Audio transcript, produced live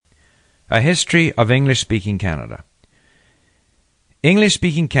A history of English-speaking Canada.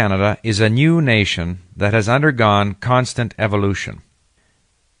 English-speaking Canada is a new nation that has undergone constant evolution.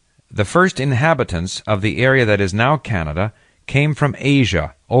 The first inhabitants of the area that is now Canada came from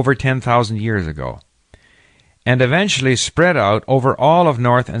Asia over 10,000 years ago, and eventually spread out over all of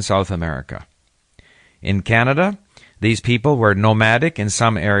North and South America. In Canada, these people were nomadic in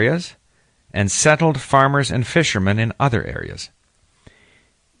some areas and settled farmers and fishermen in other areas.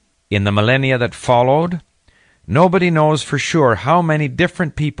 In the millennia that followed, nobody knows for sure how many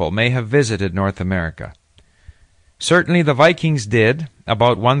different people may have visited North America. Certainly the Vikings did,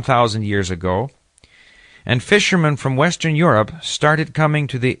 about 1,000 years ago, and fishermen from Western Europe started coming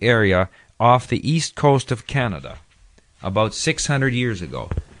to the area off the east coast of Canada about 600 years ago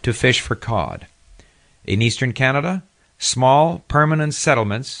to fish for cod. In eastern Canada, small permanent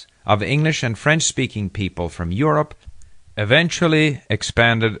settlements of English and French-speaking people from Europe eventually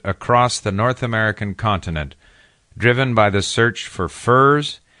expanded across the North American continent, driven by the search for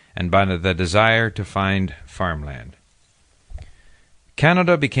furs and by the desire to find farmland.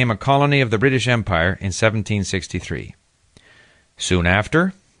 Canada became a colony of the British Empire in 1763. Soon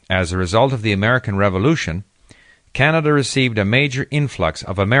after, as a result of the American Revolution, Canada received a major influx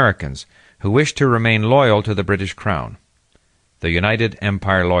of Americans who wished to remain loyal to the British Crown, the United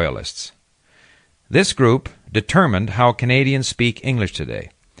Empire Loyalists. This group determined how Canadians speak English today.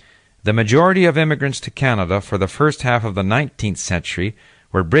 The majority of immigrants to Canada for the first half of the 19th century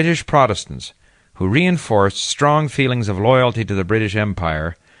were British Protestants who reinforced strong feelings of loyalty to the British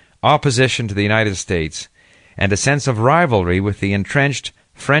Empire, opposition to the United States, and a sense of rivalry with the entrenched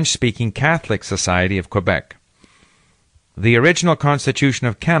French-speaking Catholic Society of Quebec. The original Constitution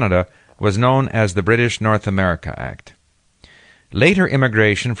of Canada was known as the British North America Act. Later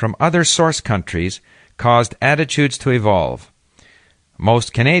immigration from other source countries caused attitudes to evolve.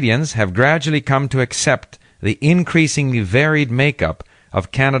 Most Canadians have gradually come to accept the increasingly varied makeup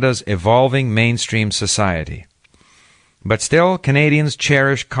of Canada's evolving mainstream society. But still, Canadians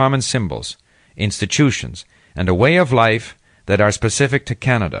cherish common symbols, institutions, and a way of life that are specific to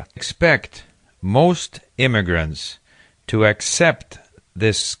Canada. Expect most immigrants to accept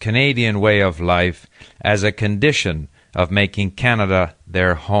this Canadian way of life as a condition of making Canada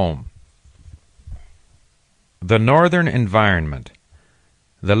their home. The northern environment,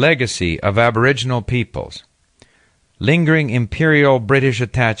 the legacy of Aboriginal peoples, lingering imperial British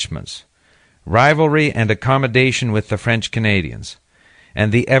attachments, rivalry and accommodation with the French Canadians,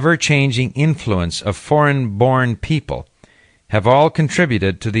 and the ever-changing influence of foreign-born people have all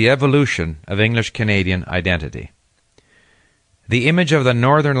contributed to the evolution of English-Canadian identity. The image of the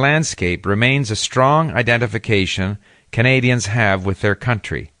northern landscape remains a strong identification Canadians have with their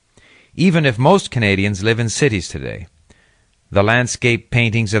country, even if most Canadians live in cities today. The landscape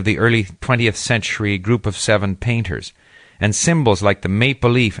paintings of the early 20th century Group of Seven painters, and symbols like the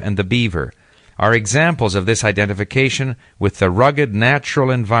maple leaf and the beaver, are examples of this identification with the rugged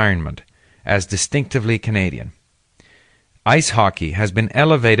natural environment as distinctively Canadian. Ice hockey has been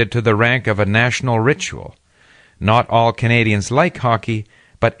elevated to the rank of a national ritual. Not all Canadians like hockey,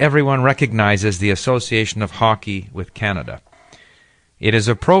 but everyone recognizes the association of hockey with Canada. It is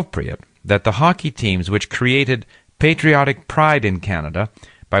appropriate that the hockey teams which created patriotic pride in Canada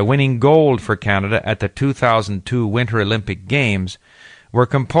by winning gold for Canada at the 2002 Winter Olympic Games were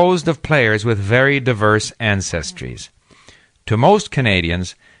composed of players with very diverse ancestries. To most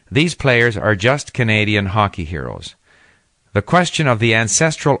Canadians, these players are just Canadian hockey heroes. The question of the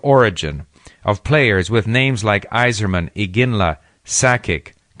ancestral origin of players with names like Yzerman, Iginla,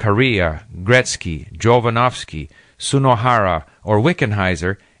 Sakic, Kariya, Gretzky, Jovanovski, Sunohara, or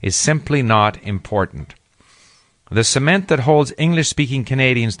Wickenheiser is simply not important. The cement that holds English-speaking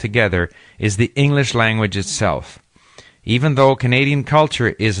Canadians together is the English language itself. Even though Canadian culture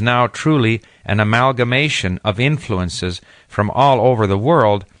is now truly an amalgamation of influences from all over the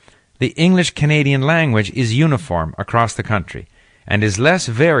world, the English-Canadian language is uniform across the country and is less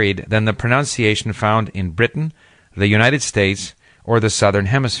varied than the pronunciation found in Britain, the United States, or the Southern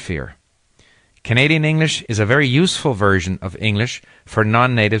Hemisphere. Canadian English is a very useful version of English for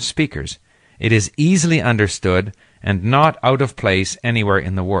non-native speakers. It is easily understood and not out of place anywhere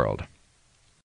in the world.